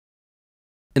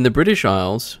In the British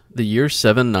Isles, the year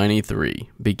 793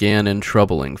 began in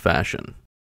troubling fashion.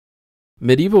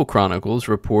 Medieval chronicles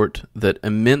report that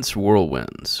immense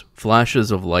whirlwinds, flashes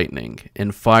of lightning,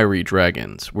 and fiery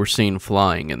dragons were seen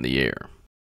flying in the air.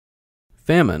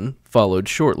 Famine followed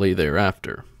shortly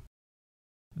thereafter.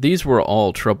 These were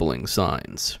all troubling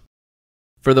signs.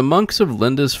 For the monks of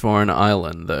Lindisfarne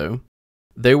Island, though,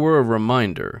 they were a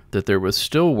reminder that there was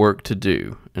still work to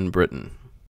do in Britain.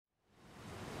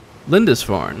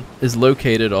 Lindisfarne is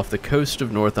located off the coast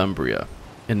of Northumbria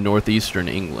in northeastern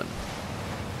England.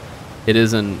 It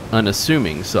is an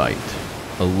unassuming site,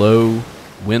 a low,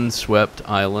 wind-swept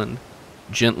island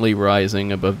gently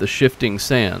rising above the shifting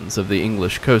sands of the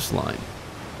English coastline.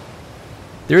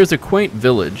 There is a quaint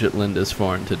village at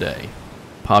Lindisfarne today,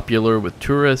 popular with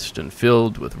tourists and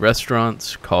filled with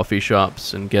restaurants, coffee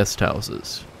shops, and guest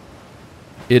houses.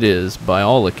 It is, by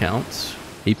all accounts,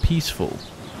 a peaceful,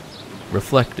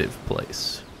 reflective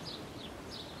place.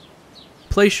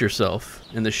 Place yourself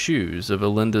in the shoes of a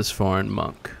Lindisfarne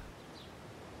monk.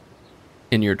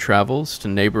 In your travels to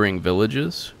neighboring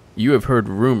villages, you have heard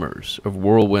rumors of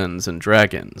whirlwinds and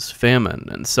dragons, famine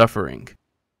and suffering.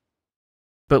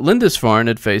 But Lindisfarne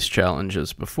had faced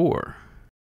challenges before.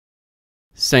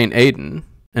 St. Aidan,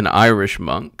 an Irish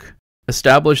monk,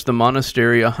 established the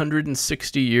monastery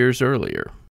 160 years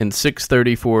earlier, in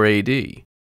 634 AD,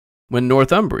 when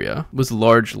Northumbria was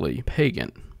largely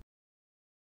pagan.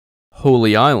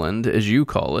 Holy Island, as you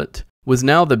call it, was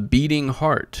now the beating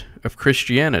heart of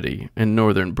Christianity in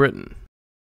northern Britain.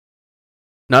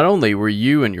 Not only were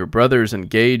you and your brothers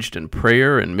engaged in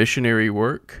prayer and missionary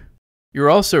work, you're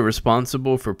also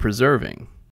responsible for preserving,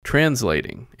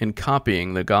 translating, and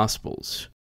copying the Gospels.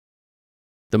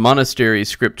 The monastery's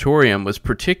scriptorium was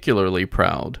particularly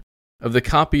proud of the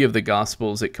copy of the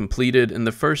Gospels it completed in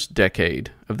the first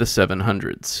decade of the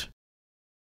 700s.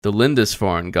 The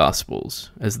Lindisfarne Gospels,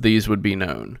 as these would be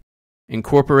known,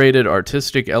 incorporated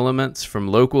artistic elements from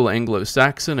local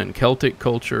Anglo-Saxon and Celtic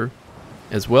culture,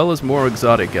 as well as more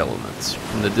exotic elements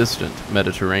from the distant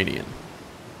Mediterranean.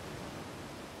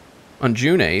 On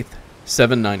June 8,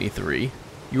 793,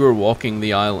 you were walking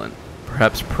the island,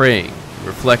 perhaps praying,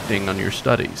 reflecting on your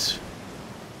studies.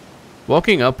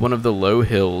 Walking up one of the low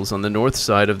hills on the north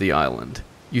side of the island,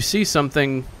 you see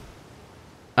something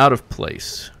out of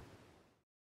place.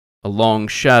 A long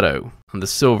shadow on the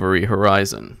silvery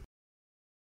horizon.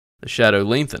 The shadow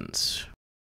lengthens,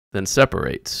 then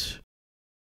separates.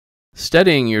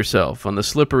 Steadying yourself on the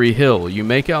slippery hill, you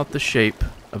make out the shape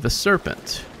of a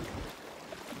serpent.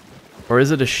 Or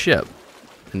is it a ship,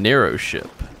 a narrow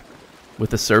ship,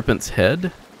 with a serpent's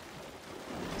head?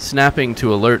 Snapping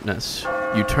to alertness,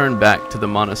 you turn back to the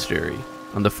monastery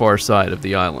on the far side of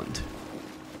the island.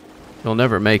 You'll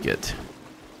never make it.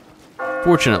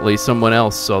 Fortunately, someone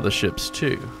else saw the ships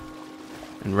too,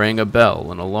 and rang a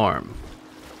bell in alarm.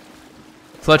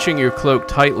 Clutching your cloak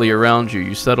tightly around you,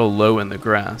 you settle low in the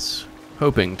grass,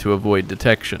 hoping to avoid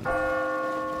detection.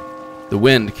 The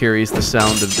wind carries the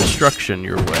sound of destruction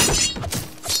your way.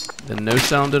 Then no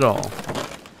sound at all,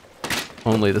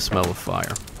 only the smell of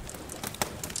fire.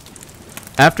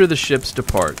 After the ships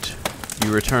depart,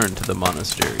 you return to the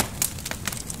monastery.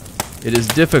 It is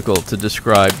difficult to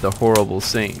describe the horrible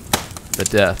scene, the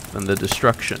death and the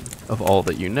destruction of all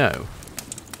that you know,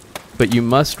 but you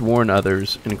must warn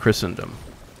others in Christendom.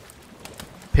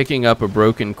 Picking up a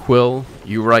broken quill,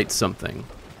 you write something,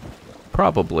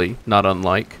 probably not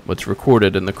unlike what's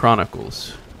recorded in the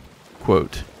Chronicles.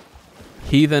 Quote,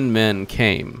 "Heathen men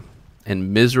came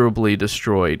and miserably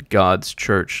destroyed God's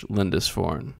church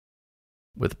Lindisfarne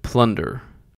with plunder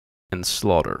and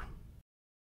slaughter."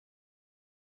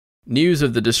 News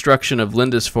of the destruction of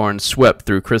Lindisfarne swept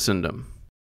through Christendom.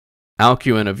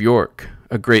 Alcuin of York,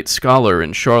 a great scholar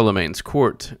in Charlemagne's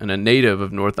court and a native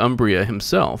of Northumbria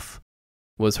himself,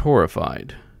 was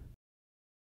horrified.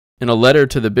 In a letter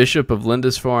to the Bishop of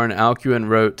Lindisfarne, Alcuin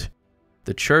wrote,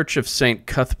 "The church of St.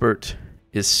 Cuthbert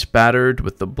is spattered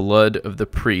with the blood of the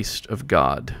priest of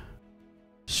God,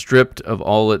 stripped of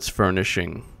all its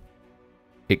furnishing,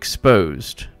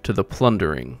 exposed to the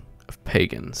plundering of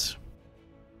pagans."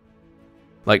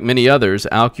 Like many others,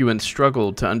 Alcuin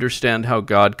struggled to understand how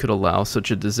God could allow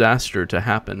such a disaster to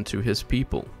happen to his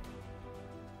people.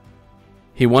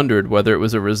 He wondered whether it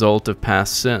was a result of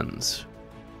past sins,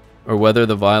 or whether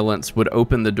the violence would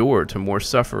open the door to more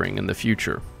suffering in the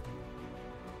future.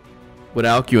 What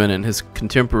Alcuin and his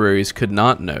contemporaries could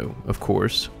not know, of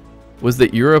course, was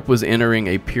that Europe was entering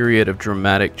a period of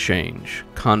dramatic change,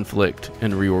 conflict,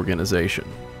 and reorganization.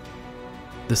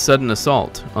 The sudden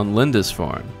assault on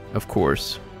Lindisfarne, of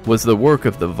course, was the work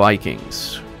of the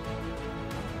Vikings.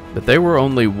 But they were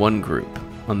only one group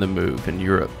on the move in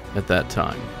Europe at that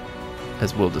time,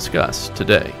 as we'll discuss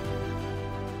today.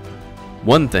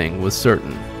 One thing was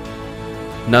certain: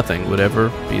 nothing would ever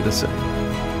be the same.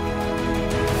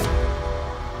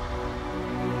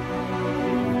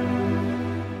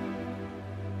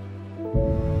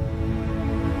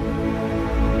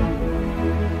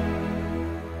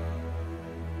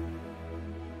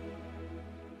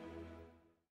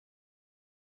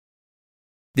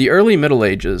 The early Middle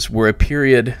Ages were a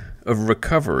period of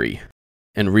recovery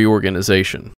and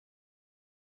reorganization.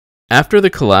 After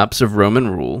the collapse of Roman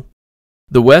rule,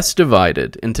 the West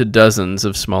divided into dozens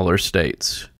of smaller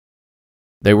states.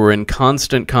 They were in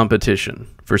constant competition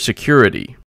for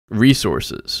security,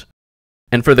 resources,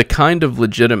 and for the kind of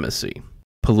legitimacy,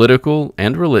 political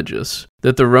and religious,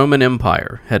 that the Roman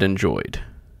Empire had enjoyed.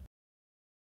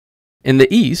 In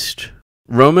the East,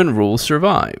 Roman rule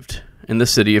survived in the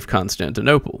city of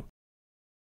Constantinople.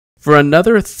 For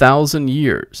another 1,000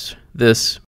 years,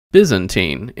 this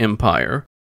Byzantine Empire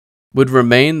would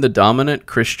remain the dominant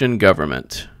Christian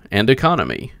government and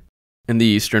economy in the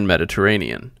Eastern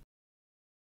Mediterranean.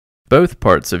 Both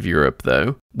parts of Europe,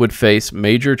 though, would face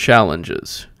major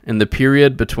challenges in the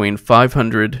period between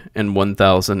 500 and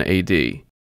 1000 AD,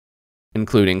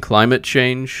 including climate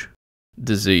change,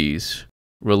 disease,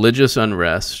 religious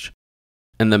unrest,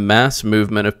 and the mass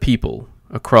movement of people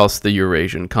across the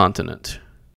Eurasian continent.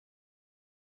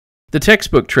 The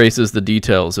textbook traces the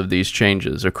details of these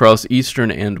changes across Eastern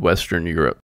and Western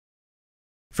Europe.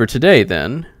 For today,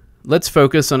 then, let's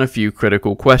focus on a few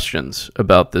critical questions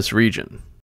about this region.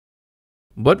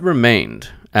 What remained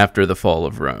after the fall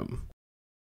of Rome?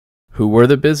 Who were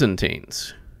the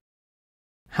Byzantines?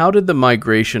 How did the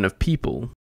migration of people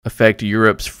affect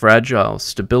Europe's fragile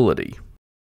stability?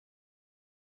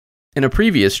 In a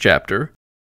previous chapter,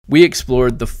 we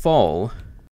explored the fall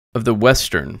of the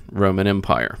Western Roman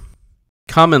Empire,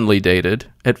 commonly dated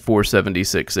at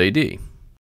 476 AD. If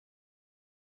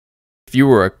you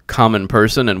were a common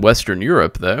person in Western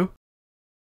Europe, though,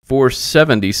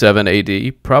 477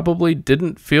 AD probably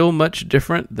didn't feel much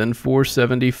different than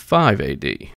 475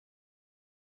 AD.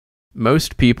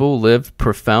 Most people lived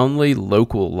profoundly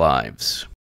local lives.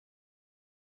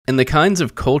 And the kinds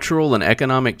of cultural and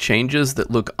economic changes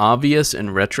that look obvious in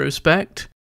retrospect,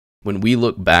 when we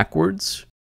look backwards,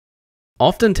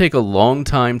 often take a long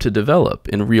time to develop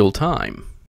in real time.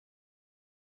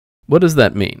 What does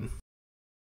that mean?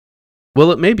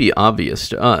 Well, it may be obvious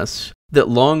to us that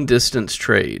long-distance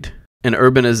trade and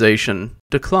urbanization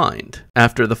declined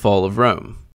after the fall of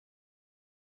Rome.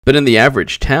 But in the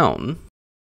average town,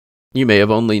 you may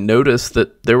have only noticed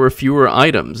that there were fewer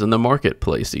items in the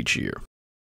marketplace each year.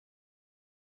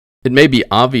 It may be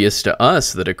obvious to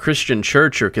us that a Christian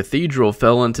church or cathedral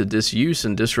fell into disuse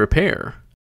and disrepair.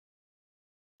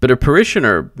 But a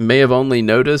parishioner may have only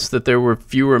noticed that there were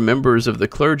fewer members of the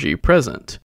clergy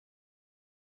present.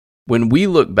 When we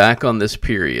look back on this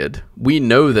period, we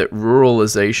know that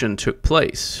ruralization took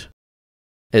place,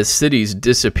 as cities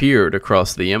disappeared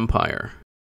across the empire.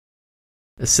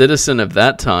 A citizen of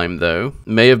that time, though,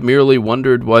 may have merely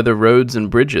wondered why the roads and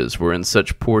bridges were in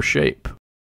such poor shape.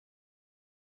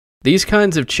 These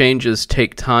kinds of changes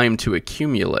take time to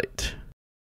accumulate,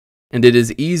 and it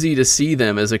is easy to see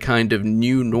them as a kind of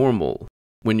new normal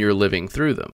when you're living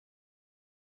through them.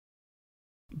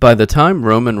 By the time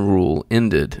Roman rule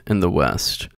ended in the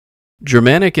West,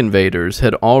 Germanic invaders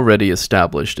had already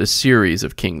established a series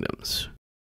of kingdoms.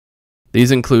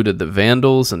 These included the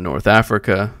Vandals in North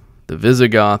Africa, the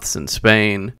Visigoths in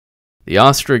Spain, the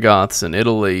Ostrogoths in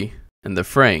Italy, and the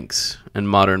Franks in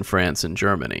modern France and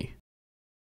Germany.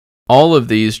 All of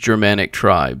these Germanic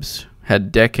tribes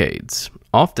had decades,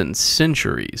 often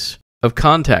centuries, of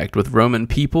contact with Roman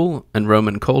people and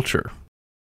Roman culture,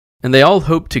 and they all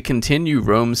hoped to continue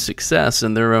Rome's success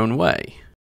in their own way.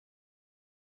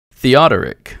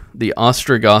 Theodoric, the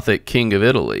Ostrogothic king of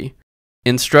Italy,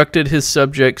 instructed his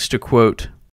subjects to, quote,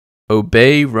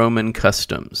 obey Roman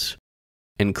customs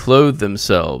and clothe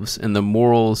themselves in the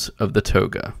morals of the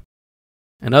toga.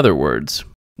 In other words,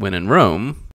 when in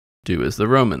Rome, do as the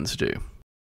Romans do.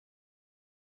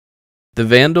 The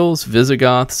Vandals,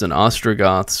 Visigoths, and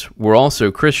Ostrogoths were also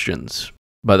Christians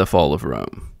by the fall of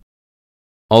Rome,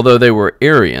 although they were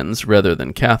Arians rather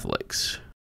than Catholics.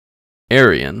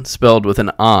 Arian, spelled with an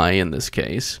I in this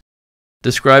case,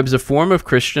 describes a form of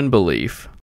Christian belief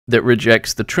that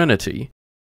rejects the Trinity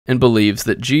and believes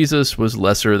that Jesus was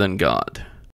lesser than God.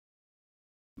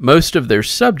 Most of their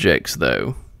subjects,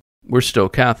 though, were still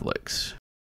Catholics.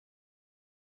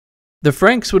 The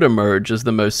Franks would emerge as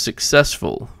the most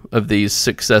successful of these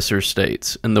successor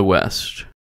states in the West.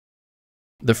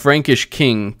 The Frankish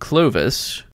king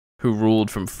Clovis, who ruled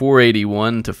from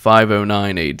 481 to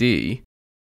 509 AD,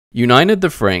 united the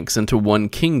Franks into one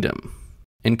kingdom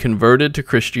and converted to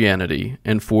Christianity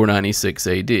in 496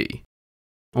 AD,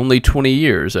 only 20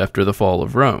 years after the fall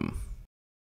of Rome.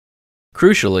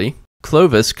 Crucially,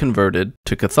 Clovis converted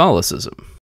to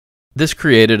Catholicism. This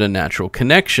created a natural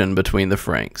connection between the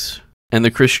Franks and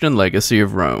the Christian legacy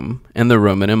of Rome and the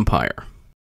Roman Empire.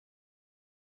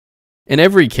 In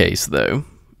every case, though,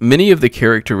 many of the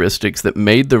characteristics that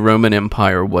made the Roman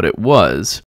Empire what it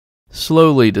was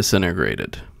slowly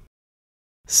disintegrated.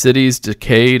 Cities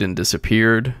decayed and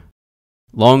disappeared.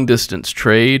 Long-distance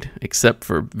trade, except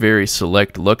for very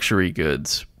select luxury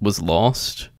goods, was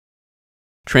lost.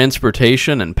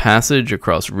 Transportation and passage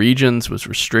across regions was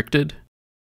restricted.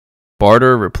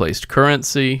 Barter replaced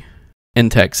currency,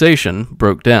 and taxation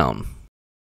broke down.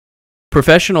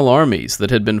 Professional armies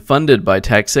that had been funded by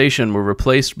taxation were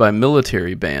replaced by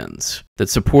military bands that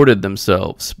supported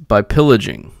themselves by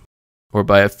pillaging or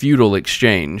by a feudal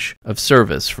exchange of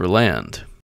service for land.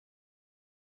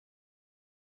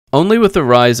 Only with the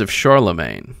rise of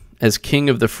Charlemagne as king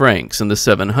of the Franks in the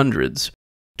 700s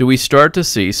do we start to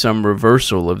see some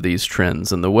reversal of these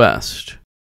trends in the West.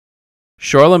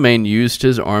 Charlemagne used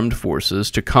his armed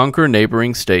forces to conquer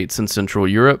neighboring states in Central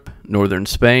Europe, northern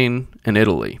Spain, and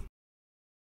Italy.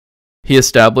 He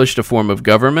established a form of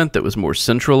government that was more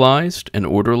centralized and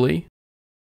orderly,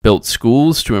 built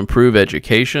schools to improve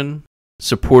education,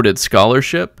 supported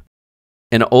scholarship,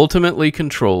 and ultimately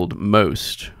controlled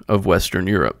most of Western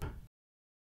Europe.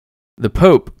 The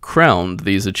Pope crowned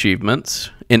these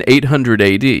achievements in 800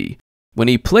 AD when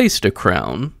he placed a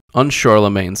crown on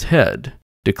Charlemagne's head,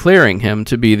 declaring him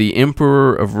to be the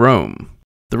Emperor of Rome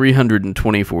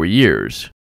 324 years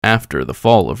after the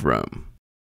fall of Rome.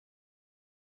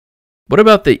 What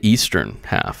about the eastern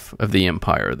half of the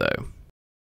empire, though?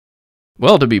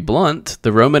 Well, to be blunt,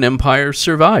 the Roman Empire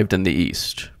survived in the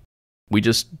East. We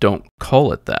just don't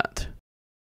call it that.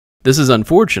 This is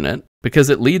unfortunate because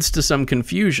it leads to some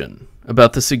confusion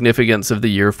about the significance of the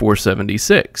year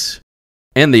 476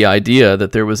 and the idea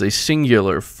that there was a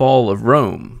singular fall of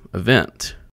Rome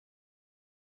event.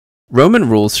 Roman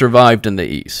rule survived in the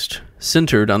East,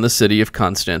 centered on the city of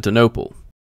Constantinople.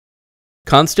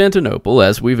 Constantinople,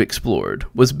 as we've explored,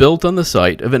 was built on the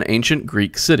site of an ancient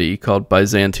Greek city called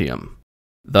Byzantium.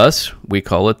 Thus, we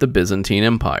call it the Byzantine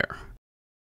Empire.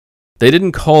 They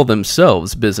didn't call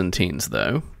themselves Byzantines,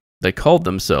 though. They called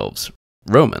themselves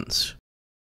Romans.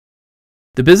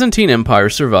 The Byzantine Empire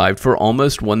survived for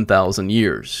almost 1,000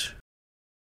 years.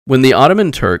 When the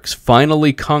Ottoman Turks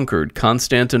finally conquered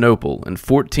Constantinople in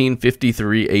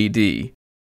 1453 AD,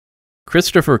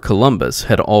 Christopher Columbus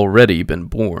had already been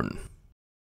born.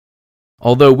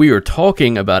 Although we are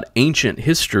talking about ancient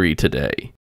history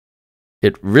today,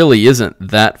 it really isn't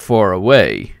that far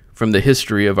away from the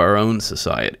history of our own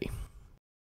society.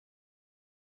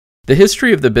 The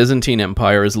history of the Byzantine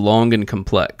Empire is long and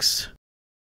complex.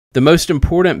 The most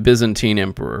important Byzantine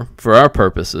emperor, for our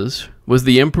purposes, was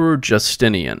the Emperor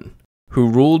Justinian, who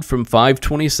ruled from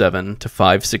 527 to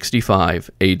 565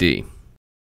 AD.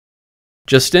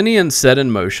 Justinian set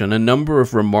in motion a number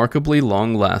of remarkably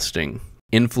long-lasting,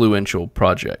 influential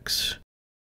projects.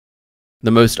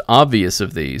 The most obvious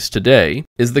of these today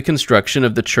is the construction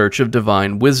of the Church of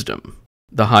Divine Wisdom,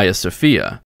 the Hagia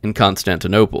Sophia, in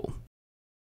Constantinople.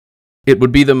 It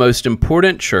would be the most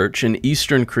important church in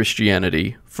Eastern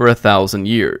Christianity for 1,000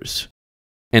 years,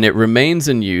 and it remains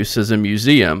in use as a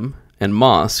museum and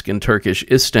mosque in Turkish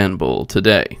Istanbul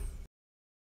today.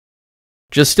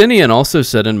 Justinian also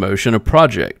set in motion a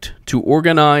project to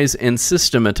organize and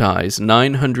systematize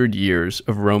 900 years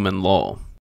of Roman law.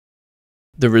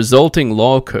 The resulting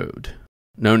law code,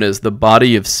 known as the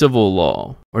Body of Civil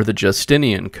Law or the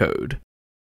Justinian Code,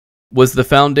 was the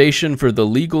foundation for the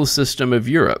legal system of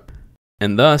Europe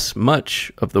and thus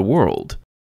much of the world,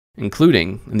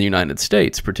 including, in the United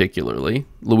States particularly,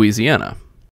 Louisiana.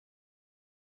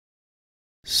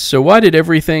 So why did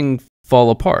everything fall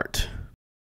apart?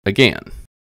 Again,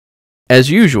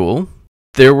 as usual,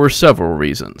 there were several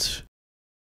reasons.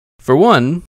 For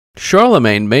one,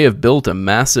 Charlemagne may have built a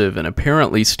massive and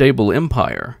apparently stable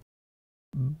empire,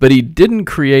 but he didn't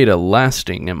create a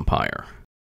lasting empire.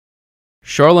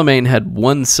 Charlemagne had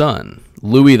one son,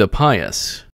 Louis the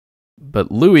Pious,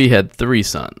 but Louis had 3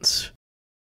 sons.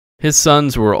 His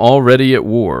sons were already at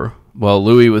war while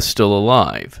Louis was still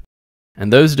alive,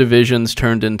 and those divisions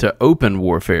turned into open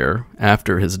warfare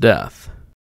after his death.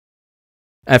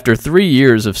 After 3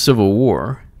 years of civil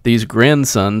war, these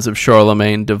grandsons of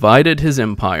Charlemagne divided his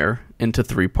empire into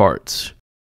 3 parts.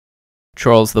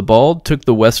 Charles the Bald took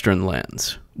the western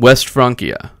lands, West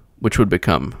Francia, which would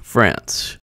become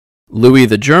France. Louis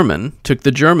the German took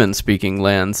the German-speaking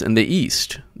lands in the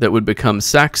east that would become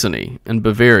Saxony and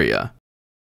Bavaria,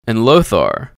 and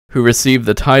Lothar, who received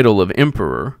the title of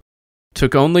emperor,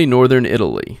 took only northern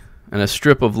Italy and a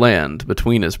strip of land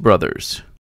between his brothers.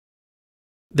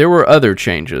 There were other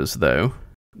changes, though,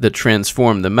 that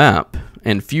transformed the map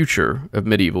and future of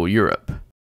medieval Europe.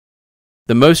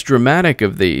 The most dramatic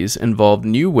of these involved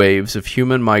new waves of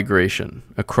human migration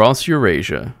across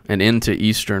Eurasia and into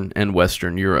Eastern and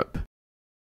Western Europe.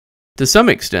 To some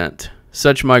extent,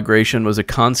 such migration was a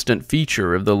constant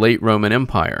feature of the late Roman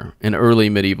Empire and early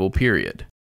medieval period.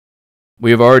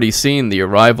 We have already seen the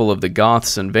arrival of the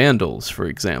Goths and Vandals, for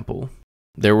example.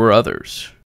 There were others.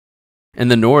 In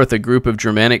the north, a group of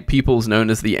Germanic peoples known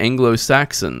as the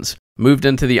Anglo-Saxons moved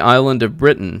into the island of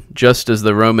Britain just as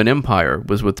the Roman Empire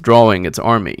was withdrawing its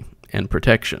army and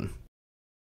protection.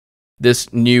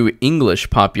 This new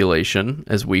English population,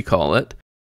 as we call it,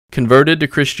 converted to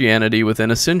Christianity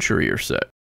within a century or so,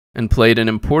 and played an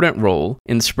important role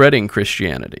in spreading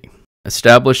Christianity,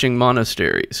 establishing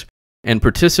monasteries, and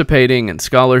participating in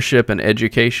scholarship and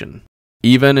education,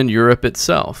 even in Europe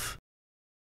itself.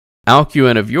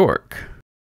 Alcuin of York,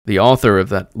 the author of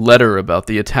that letter about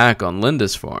the attack on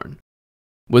Lindisfarne,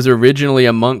 was originally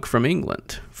a monk from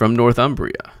England, from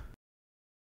Northumbria.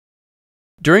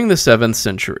 During the 7th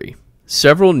century,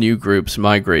 several new groups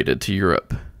migrated to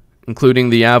Europe, including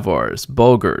the Avars,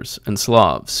 Bulgars, and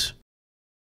Slavs.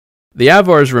 The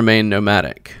Avars remained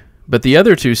nomadic, but the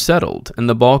other two settled in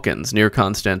the Balkans near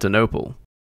Constantinople.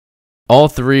 All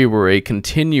three were a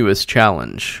continuous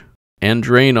challenge and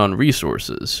drain on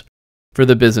resources for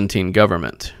the Byzantine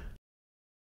government.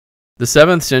 The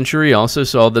 7th century also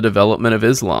saw the development of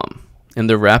Islam and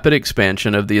the rapid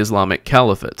expansion of the Islamic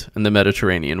Caliphate in the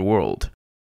Mediterranean world.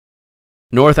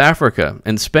 North Africa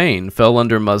and Spain fell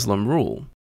under Muslim rule,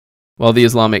 while the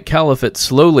Islamic Caliphate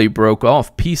slowly broke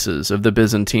off pieces of the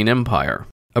Byzantine Empire,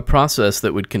 a process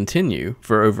that would continue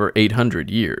for over 800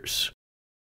 years.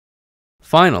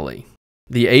 Finally,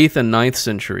 the 8th and 9th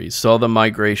centuries saw the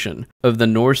migration of the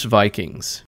Norse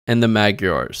Vikings and the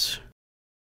Magyars.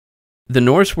 The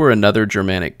Norse were another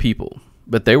Germanic people,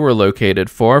 but they were located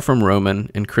far from Roman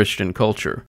and Christian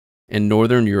culture in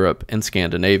northern Europe and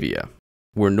Scandinavia,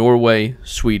 where Norway,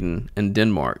 Sweden, and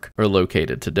Denmark are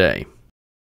located today.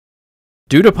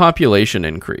 Due to population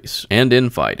increase and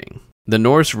infighting, the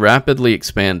Norse rapidly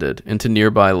expanded into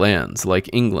nearby lands like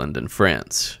England and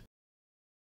France.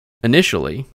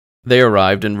 Initially, they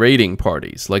arrived in raiding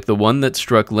parties like the one that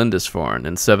struck Lindisfarne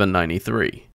in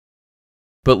 793.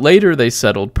 But later they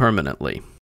settled permanently.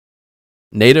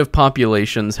 Native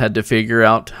populations had to figure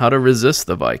out how to resist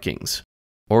the Vikings,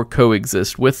 or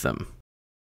coexist with them.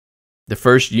 The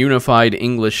first unified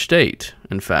English state,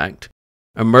 in fact,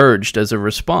 emerged as a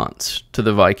response to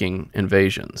the Viking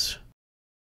invasions.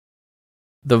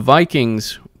 The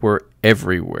Vikings were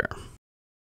everywhere.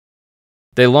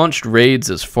 They launched raids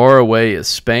as far away as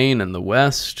Spain in the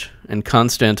west and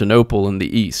Constantinople in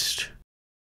the east.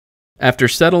 After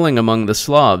settling among the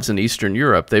Slavs in Eastern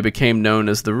Europe, they became known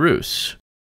as the Rus,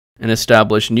 and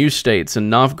established new states in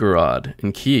Novgorod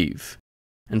and Kiev,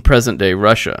 and present-day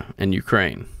Russia and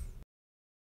Ukraine.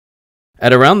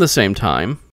 At around the same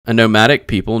time, a nomadic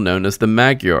people known as the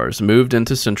Magyars moved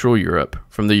into Central Europe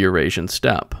from the Eurasian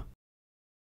steppe.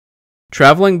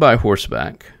 Traveling by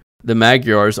horseback, the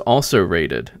Magyars also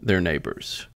raided their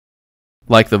neighbors.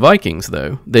 Like the Vikings,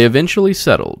 though, they eventually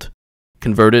settled,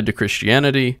 converted to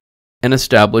Christianity, and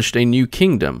established a new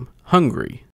kingdom,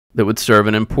 Hungary, that would serve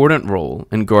an important role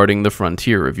in guarding the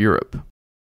frontier of Europe.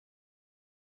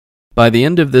 By the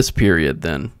end of this period,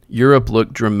 then, Europe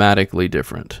looked dramatically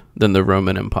different than the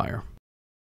Roman Empire.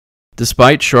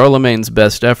 Despite Charlemagne's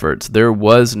best efforts, there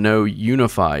was no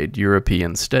unified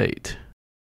European state.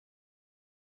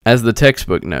 As the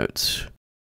textbook notes,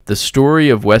 the story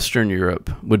of Western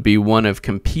Europe would be one of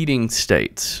competing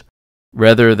states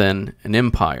rather than an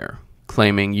empire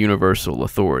claiming universal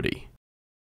authority.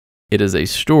 It is a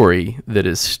story that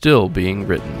is still being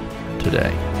written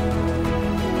today.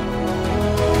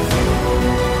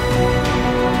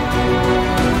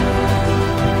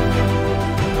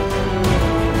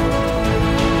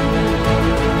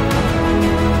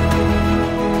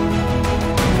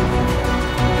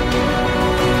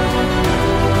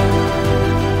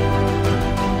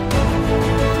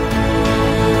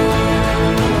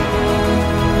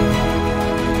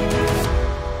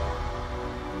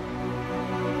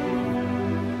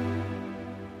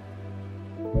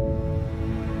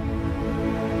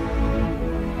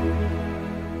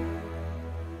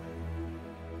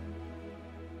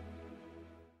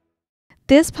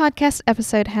 This podcast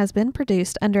episode has been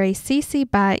produced under a CC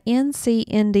by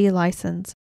NC-ND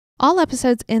license. All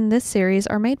episodes in this series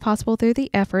are made possible through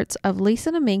the efforts of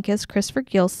Lisa Dominguez, Christopher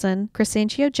Gilson,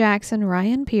 Crescencio Jackson,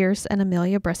 Ryan Pierce, and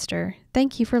Amelia Brister.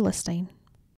 Thank you for listening.